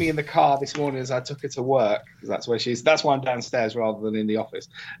said to me in the car this morning as I took her to work, because that's why I'm downstairs rather than in the office,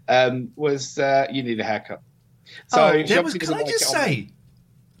 was you need a haircut. So can I just say,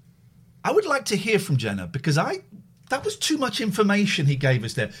 I would like to hear from Jenna because that was too much information he gave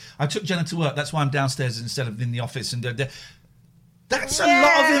us there. I took Jenna to work. That's why I'm downstairs instead of in the office. And that's a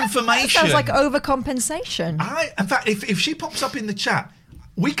lot of information. That sounds like overcompensation. In fact, if she pops up in the chat,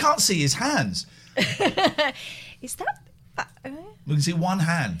 we can't see his hands. Is that? We can see one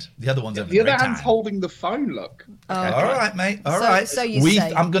hand. The other one's over the other hand's holding the phone. Look. Okay. All right, mate. All right. So you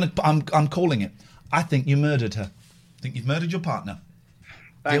say. I'm calling it. I think you murdered her. I think you've murdered your partner.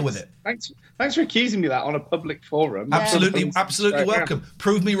 Thanks. Deal with it. Thanks for accusing me of that on a public forum. Absolutely welcome.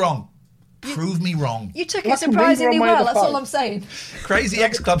 Prove me wrong. Prove me wrong. You took it surprisingly well, that's all I'm saying. Crazy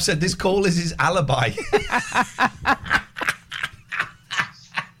X Club said this call is his alibi.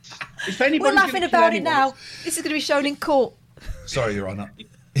 We're laughing about it now. This is going to be shown in court. Sorry, Your Honour.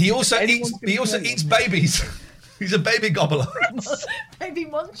 He also eats babies. He's a baby gobbler. Baby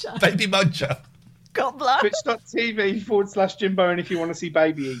muncher. Baby muncher. Gobbler. Twitch.tv/Jimbo, and if you want to see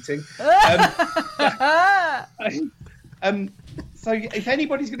baby eating. So if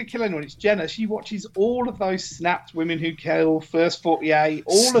anybody's going to kill anyone, it's Jenna. She watches all of those Snapped Women Who Kill, First 48,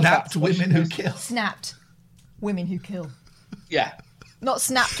 all of that. Snapped Women Who Kill. Snapped Women Who Kill. Yeah. Not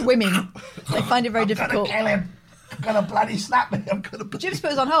snapped women. They find it very difficult. I'm going to kill him. I'm going to bloody snap me. Jim's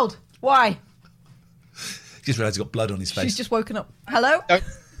put us on hold. Why? Just realised he's got blood on his face. She's just woken up. Hello? Don't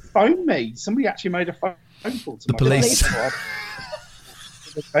phone me. Somebody actually made a phone call to the police.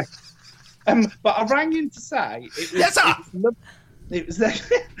 But I rang in to say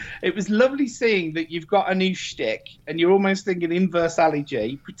it was lovely seeing that you've got a new shtick and you're almost thinking inverse Ali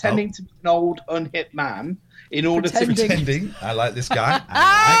G, pretending to be an old unhip man in order to pretending. I like this guy.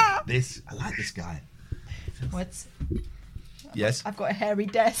 I like this guy. What? Yes. I've got a hairy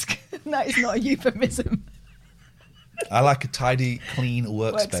desk. That is not a euphemism. I like a tidy, clean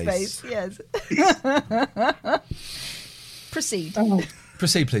workspace. Yes. Proceed.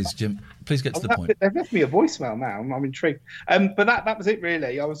 Proceed, please, Jim. Please get to the point. They've left me a voicemail now. I'm intrigued. But that was it,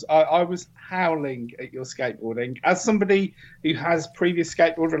 really. I was howling at your skateboarding. As somebody who has previous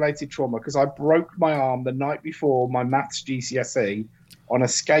skateboard-related trauma, because I broke my arm the night before my maths GCSE on a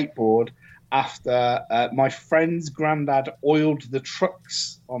skateboard after my friend's granddad oiled the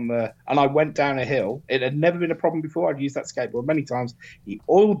trucks and I went down a hill. It had never been a problem before. I'd used that skateboard many times. He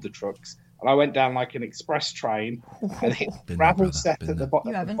oiled the trucks, and I went down like an express train and hit the gravel set at the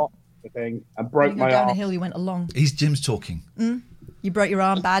bottom of the thing and broke my arm. Down a hill, you went along. Jim's talking. You broke your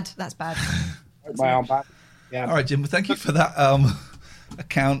arm bad. That's bad. Broke my arm bad. Yeah. All right, Jim. Well, thank you for that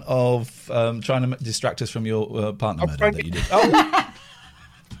account of trying to distract us from your partner murder that you did.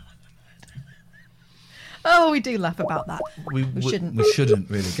 Oh we do laugh about that. We shouldn't. We shouldn't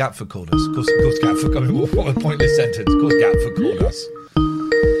really. Gatford called us. Of course Gatford. I mean, what a pointless sentence. Of course Gatford called us.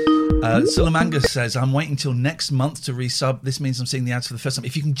 Sulamangus says, I'm waiting till next month to resub. This means I'm seeing the ads for the first time.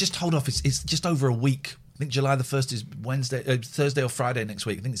 If you can just hold off, it's just over a week. I think July the 1st is Thursday or Friday next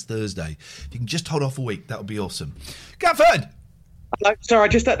week. I think it's Thursday. If you can just hold off a week, that would be awesome. Gatford! Sorry, I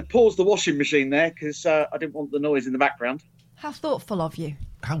just had to pause the washing machine there because I didn't want the noise in the background. How thoughtful of you.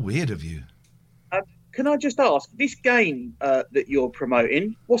 How weird of you. Can I just ask, this game that you're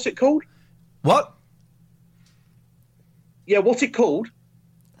promoting, what's it called? What? Yeah, what's it called?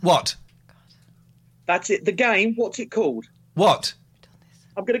 What? That's it, the game, what's it called? What?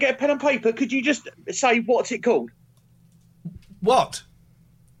 I'm going to get a pen and paper. Could you just say what's it called? What?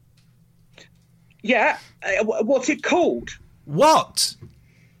 Yeah, what's it called? What?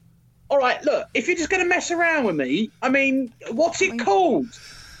 All right, look, if you're just going to mess around with me, I mean, what's it called?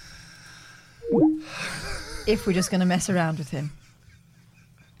 If we're just going to mess around with him.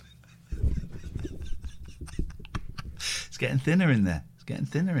 It's getting thinner in there. It's getting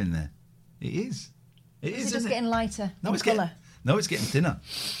thinner in there. It is. It is, Is it just getting lighter? No, in it's colour? it's getting thinner.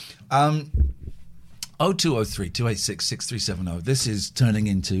 0203 286 6370. This is turning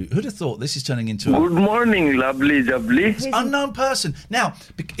into. Who'd have thought this is turning into? Good morning, lovely jubbly. Unknown person. Now,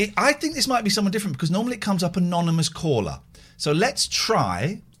 I think this might be someone different because normally it comes up anonymous caller. So let's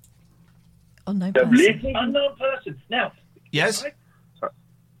try. Unknown person. Unknown person. Now. Yes.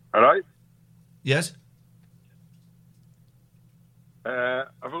 Hello. Yes. Have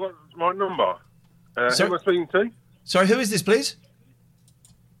I got my number? Sorry? Who am I speaking to? Sorry, who is this, please?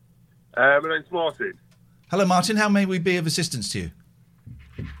 My name's Martin. Hello, Martin. How may we be of assistance to you?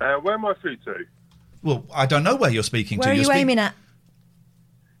 Where am I through to? Well, I don't know where you're speaking Where to. are you aiming at?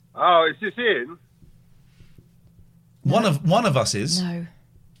 Oh, is this Ian? One of us is. No.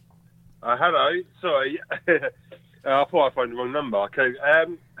 Hello. Sorry. I thought I found the wrong number. Okay.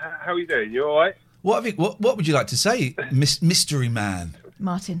 How are you doing? You all right? What would you like to say, mystery man?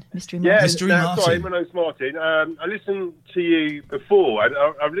 Martin, mystery man. Yeah, Mystery Martin. Sorry, my name's Martin. I listened to you before, and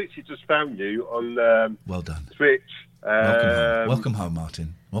I've literally just found you on well done. Twitch. Welcome home,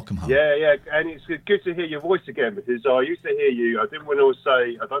 Martin. Welcome home. Yeah, and it's good to hear your voice again because I used to hear you. I didn't want to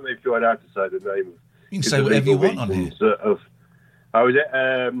say. I don't know if you're allowed to say the name. You can say whatever you want on here. How is it?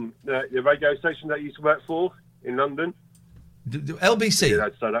 The radio station that you used to work for in London. LBC. You're allowed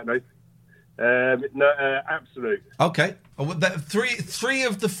to say that name. No, Absolute. Okay. Three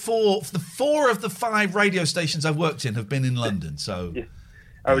of the four of the five radio stations I've worked in have been in London. So. Yeah.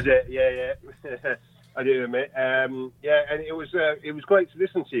 How was it? Yeah. I do admit. Yeah, and it was great to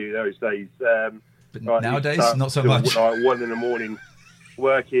listen to you those days. But nowadays, not so much. Like 1 a.m.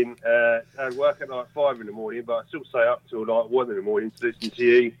 working. I'd work at like 5 a.m, but I still stay up till like 1 a.m. to listen to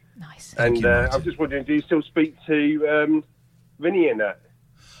you. Nice. And I was just wondering, do you still speak to Vinny and that?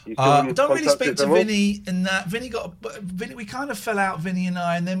 Don't really speak to Vinny and that. Vinny, we kind of fell out, Vinny and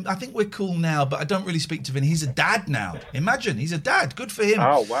I, and then I think we're cool now, but I don't really speak to Vinny. He's a dad now. Imagine, he's a dad. Good for him.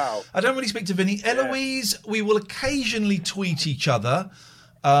 Oh, wow. I don't really speak to Vinny. Eloise, we will occasionally tweet each other.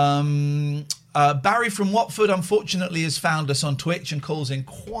 Barry from Watford, unfortunately, has found us on Twitch and calls in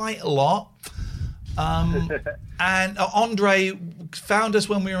quite a lot. And Andre found us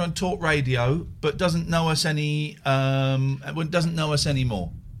when we were on Talk Radio, but doesn't know us anymore.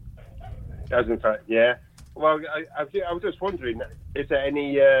 As in fact, yeah. Well, I was just wondering, is there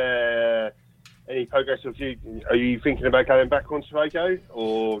any progress of you? Are you thinking about going back onto radio,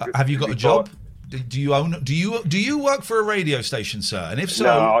 or have you got a job? Do you work for a radio station, sir? And if so,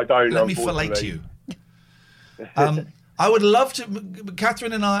 no, I don't. Let me fillet you. I would love to.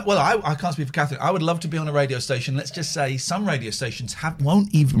 Catherine and I. Well, I can't speak for Catherine. I would love to be on a radio station. Let's just say some radio stations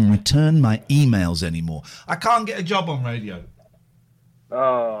won't even return my emails anymore. I can't get a job on radio.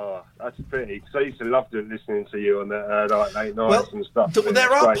 Oh, that's a pity. Because I used to love listening to you on the like late nights and stuff.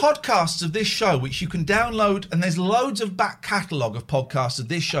 There are podcasts of this show which you can download, and there's loads of back catalogue of podcasts of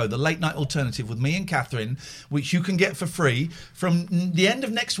this show, The Late Night Alternative with me and Catherine, which you can get for free. From the end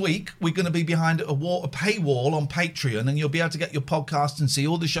of next week, we're going to be behind a paywall on Patreon, and you'll be able to get your podcast and see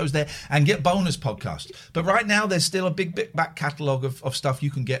all the shows there and get bonus podcasts. But right now, there's still a big back catalogue of stuff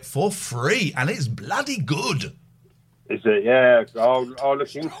you can get for free, and it's bloody good. Is it? Yeah, I'll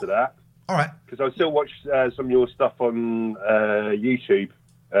look into that. All right. Because I still watch some of your stuff on YouTube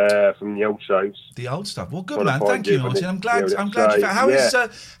from the old shows. The old stuff. Well, good man. Thank you, Martin. I'm glad you found.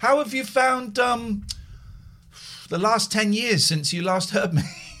 How have you found the last 10 years since you last heard me?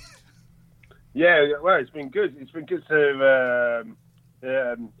 Yeah, well, it's been good. It's been good to.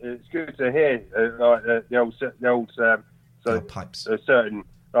 It's good to hear the old pipes. Certain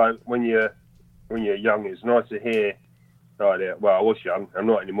when when you're young, it's nice to hear. Well, I was young. I'm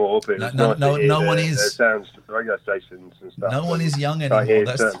not anymore, but it's No nice to hear one the is. sounds of the radio stations and stuff. No one is young I anymore. hear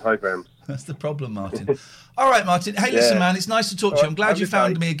That's certain programs. That's the problem, Martin. All right, Martin. Hey, listen, man, it's nice to talk to you. I'm glad you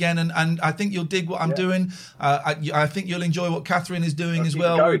found me again, and I think you'll dig what I'm doing. I think you'll enjoy what Catherine is doing as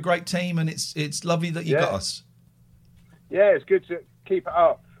well. We're a great team, and it's lovely that you got us. Yeah, it's good to keep it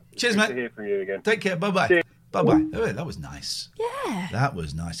up. Cheers, good mate. To hear from you again. Take care. Bye-bye. Bye-bye. Oh, that was nice. Yeah. That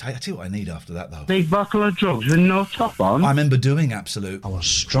was nice. I tell you what I need after that, though. Big buckle of drugs with no top on. I remember doing Absolute. I was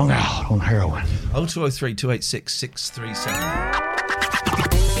strung out on heroin. 0203 286 637.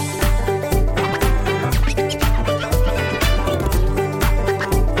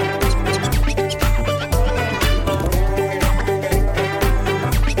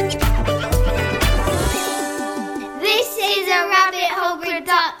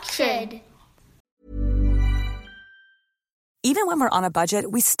 Even when we're on a budget,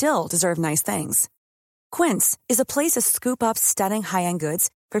 we still deserve nice things. Quince is a place to scoop up stunning high-end goods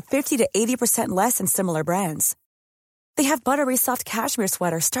for 50 to 80% less than similar brands. They have buttery soft cashmere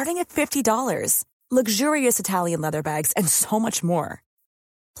sweaters starting at $50, luxurious Italian leather bags, and so much more.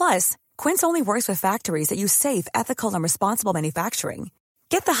 Plus, Quince only works with factories that use safe, ethical, and responsible manufacturing.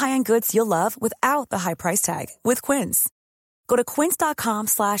 Get the high-end goods you'll love without the high price tag with Quince. Go to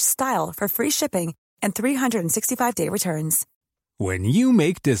quince.com/style for free shipping and 365-day returns. When you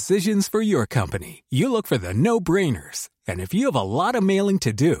make decisions for your company, you look for the no-brainers. And if you have a lot of mailing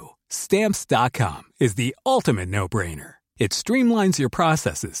to do, Stamps.com is the ultimate no-brainer. It streamlines your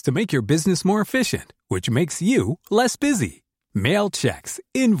processes to make your business more efficient, which makes you less busy. Mail checks,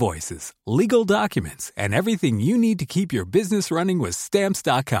 invoices, legal documents, and everything you need to keep your business running with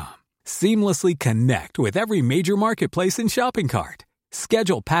Stamps.com. Seamlessly connect with every major marketplace and shopping cart.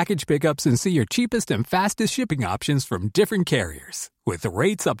 Schedule package pickups and see your cheapest and fastest shipping options from different carriers, with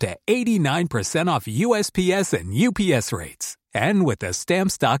rates up to 89% off USPS and UPS rates. And with the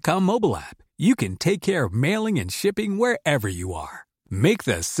Stamps.com mobile app, you can take care of mailing and shipping wherever you are. Make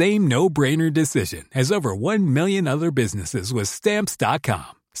the same no-brainer decision as over 1 million other businesses with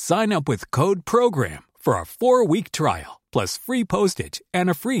Stamps.com. Sign up with code PROGRAM for a 4-week trial, plus free postage and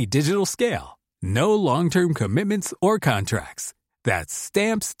a free digital scale. No long-term commitments or contracts. That's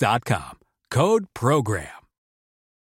Stamps.com. Code PROGRAM.